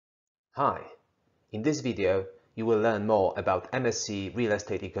Hi, in this video you will learn more about MSc Real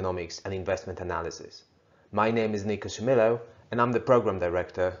Estate Economics and Investment Analysis. My name is Nico Shimilo and I'm the Program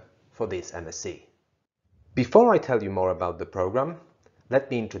Director for this MSc. Before I tell you more about the program, let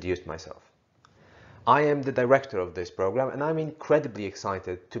me introduce myself. I am the director of this program and I'm incredibly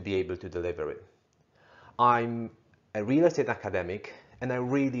excited to be able to deliver it. I'm a real estate academic and I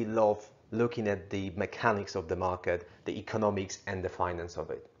really love looking at the mechanics of the market, the economics and the finance of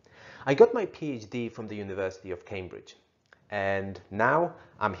it. I got my PhD from the University of Cambridge and now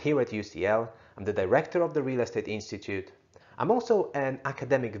I'm here at UCL. I'm the director of the Real Estate Institute. I'm also an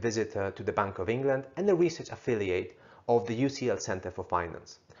academic visitor to the Bank of England and a research affiliate of the UCL Centre for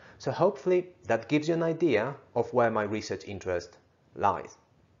Finance. So hopefully that gives you an idea of where my research interest lies.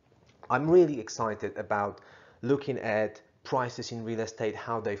 I'm really excited about looking at prices in real estate,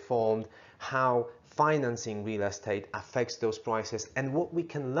 how they formed, how financing real estate affects those prices, and what we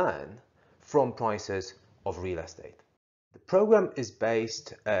can learn from prices of real estate. The program is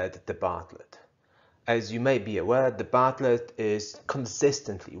based at the Bartlett. As you may be aware, the Bartlett is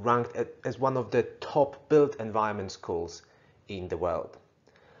consistently ranked as one of the top built environment schools in the world.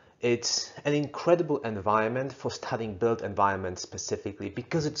 It's an incredible environment for studying built environment specifically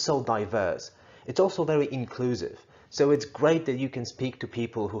because it's so diverse. It's also very inclusive. So it's great that you can speak to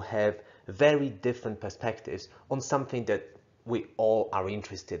people who have very different perspectives on something that we all are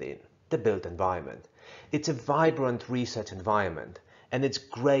interested in, the built environment. It's a vibrant research environment and it's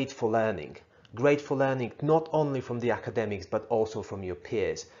great for learning. Great for learning not only from the academics but also from your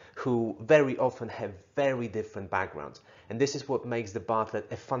peers who very often have very different backgrounds. And this is what makes the Bartlett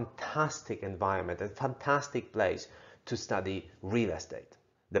a fantastic environment, a fantastic place to study real estate.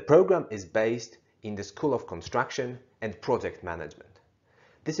 The program is based in the School of Construction and Project Management.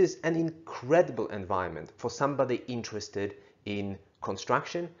 This is an incredible environment for somebody interested in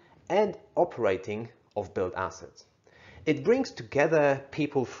construction and operating of built assets. It brings together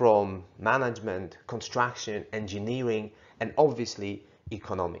people from management, construction, engineering, and obviously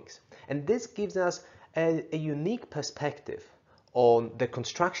economics. And this gives us a unique perspective on the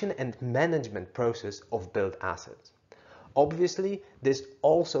construction and management process of built assets. Obviously, this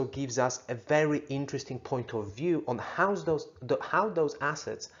also gives us a very interesting point of view on how those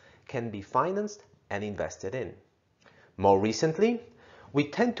assets can be financed and invested in. More recently, we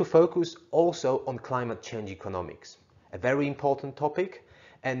tend to focus also on climate change economics, a very important topic,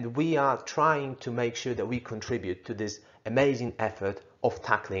 and we are trying to make sure that we contribute to this amazing effort of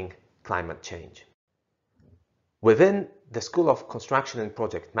tackling climate change. Within the School of Construction and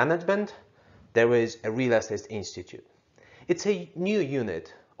Project Management, there is a Real Estate Institute. It's a new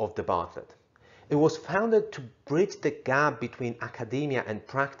unit of the Bartlett. It was founded to bridge the gap between academia and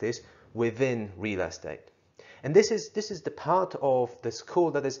practice within real estate. And this is the part of the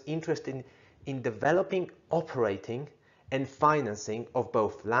school that is interested in developing, operating and financing of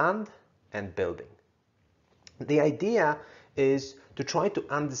both land and building. The idea is to try to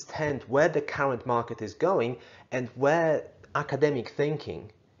understand where the current market is going and where academic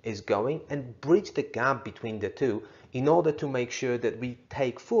thinking is going and bridge the gap between the two in order to make sure that we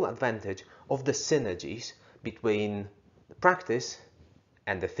take full advantage of the synergies between the practice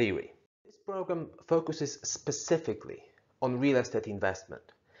and the theory. This program focuses specifically on real estate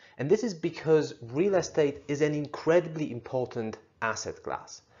investment. And this is because real estate is an incredibly important asset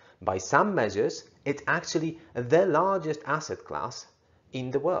class. By some measures, it's actually the largest asset class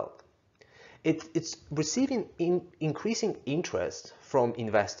in the world. It's receiving increasing interest from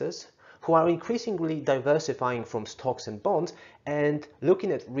investors who are increasingly diversifying from stocks and bonds and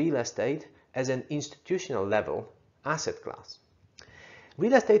looking at real estate as an institutional level asset class.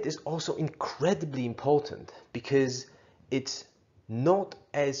 Real estate is also incredibly important because it's not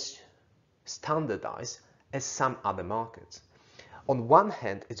as standardized as some other markets. On one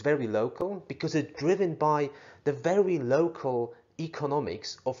hand, it's very local because it's driven by the very local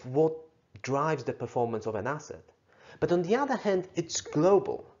economics of what drives the performance of an asset. But on the other hand, it's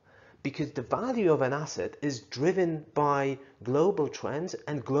global because the value of an asset is driven by global trends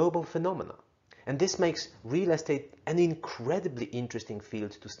and global phenomena. And this makes real estate an incredibly interesting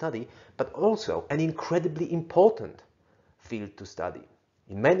field to study, but also an incredibly important field to study.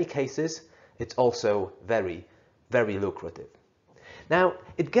 In many cases, it's also very, very lucrative. Now,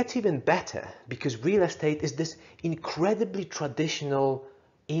 it gets even better because real estate is this incredibly traditional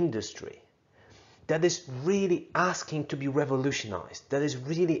industry that is really asking to be revolutionized, that is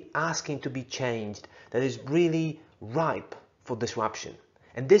really asking to be changed, that is really ripe for disruption.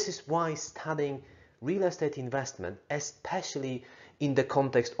 And this is why studying real estate investment, especially in the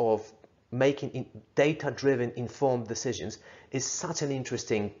context of making data-driven informed decisions is such an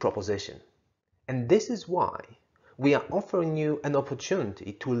interesting proposition. And this is why we are offering you an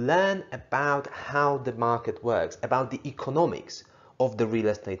opportunity to learn about how the market works, about the economics of the real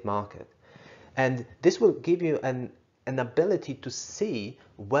estate market. And this will give you an ability to see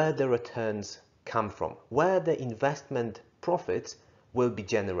where the returns come from, where the investment profits will be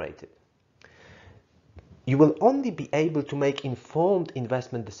generated. You will only be able to make informed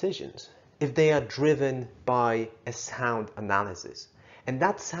investment decisions if they are driven by a sound analysis. And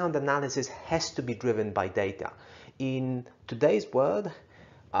that sound analysis has to be driven by data. In today's world,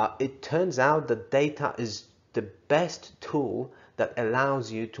 it turns out that data is the best tool that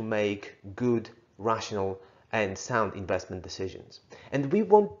allows you to make good, rational, and sound investment decisions. And we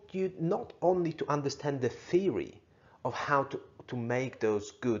want you not only to understand the theory of how to make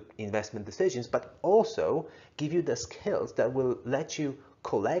those good investment decisions, but also give you the skills that will let you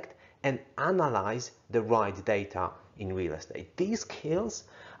collect and analyze the right data in real estate. These skills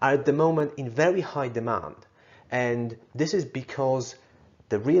are at the moment in very high demand, and this is because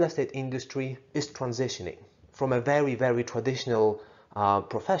the real estate industry is transitioning from a very, very traditional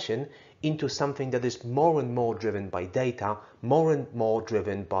profession into something that is more and more driven by data, more and more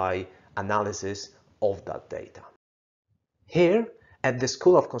driven by analysis of that data. Here at the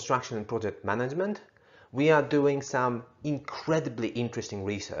School of Construction and Project Management, we are doing some incredibly interesting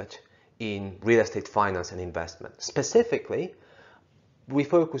research in real estate finance and investment. Specifically, we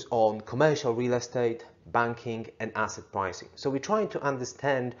focus on commercial real estate, banking, and asset pricing. So we're trying to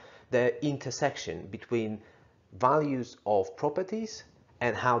understand the intersection between values of properties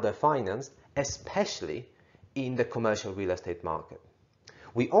and how they're financed, especially in the commercial real estate market.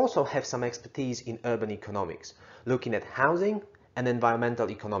 We also have some expertise in urban economics, looking at housing and environmental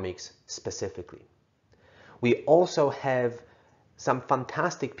economics specifically. We also have some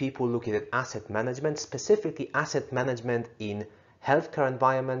fantastic people looking at asset management, specifically asset management in healthcare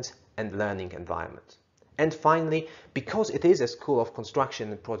environments and learning environments. And finally, because it is a School of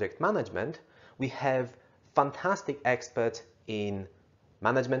Construction and Project Management, we have fantastic experts in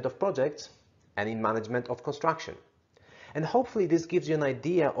management of projects and in management of construction. And hopefully this gives you an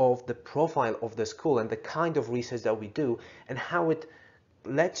idea of the profile of the school and the kind of research that we do and how it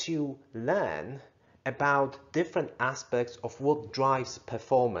lets you learn about different aspects of what drives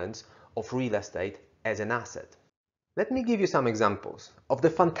performance of real estate as an asset. Let me give you some examples of the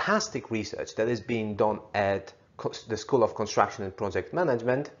fantastic research that is being done at the School of Construction and Project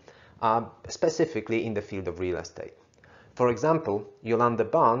Management, specifically in the field of real estate. For example, Yolanda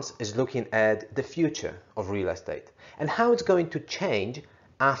Barnes is looking at the future of real estate and how it's going to change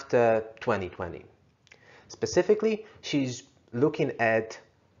after 2020. Specifically, she's looking at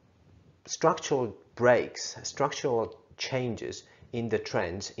structural breaks, structural changes in the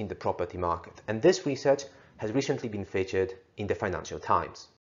trends in the property market. And this research has recently been featured in the Financial Times.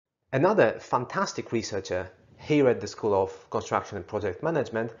 Another fantastic researcher here at the School of Construction and Project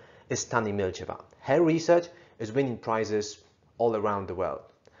Management is Tani Milcheva. Her research is winning prizes all around the world.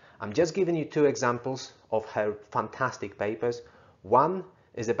 I'm just giving you two examples of her fantastic papers. One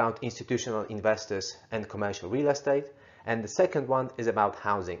is about institutional investors and commercial real estate, and the second one is about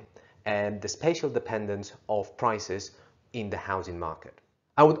housing and the spatial dependence of prices in the housing market.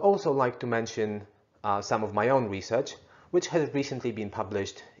 I would also like to mention some of my own research, which has recently been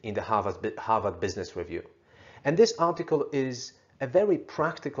published in the Harvard Business Review. And this article is a very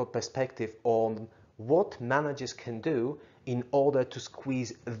practical perspective on what managers can do in order to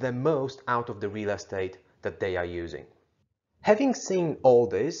squeeze the most out of the real estate that they are using. Having seen all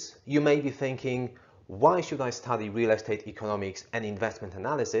this, you may be thinking, why should I study real estate economics and investment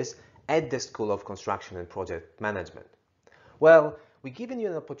analysis at the School of Construction and Project Management? Well, we're giving you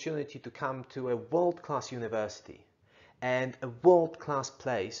an opportunity to come to a world-class university and a world-class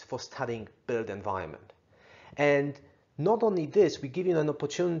place for studying built environment. And not only this, we give you an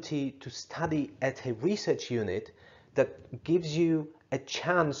opportunity to study at a research unit that gives you a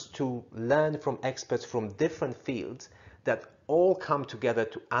chance to learn from experts from different fields that all come together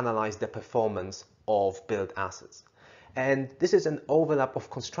to analyze the performance of built assets. And this is an overlap of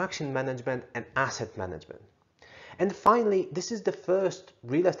construction management and asset management. And finally, this is the first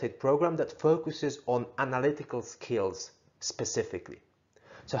real estate program that focuses on analytical skills specifically.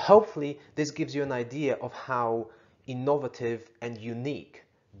 So hopefully this gives you an idea of how innovative and unique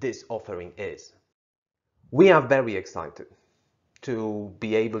this offering is. We are very excited to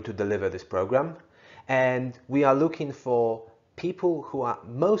be able to deliver this program, and we are looking for people who are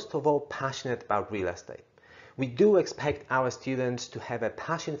most of all passionate about real estate. We do expect our students to have a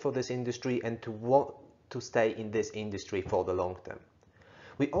passion for this industry and to want to stay in this industry for the long term.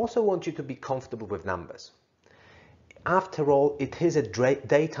 we also want you to be comfortable with numbers. After all, it is a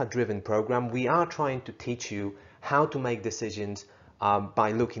data-driven program. We are trying to teach you how to make decisions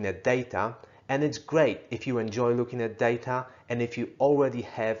by looking at data, and it's great if you enjoy looking at data and if you already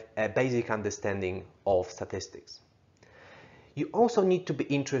have a basic understanding of statistics. You also need to be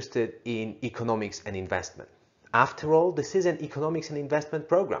interested in economics and investment. After all, this is an economics and investment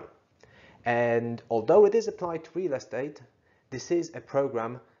program. And although it is applied to real estate, this is a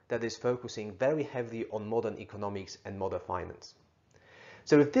program that is focusing very heavily on modern economics and modern finance.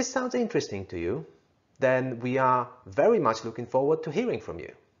 So if this sounds interesting to you, then we are very much looking forward to hearing from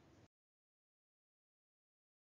you.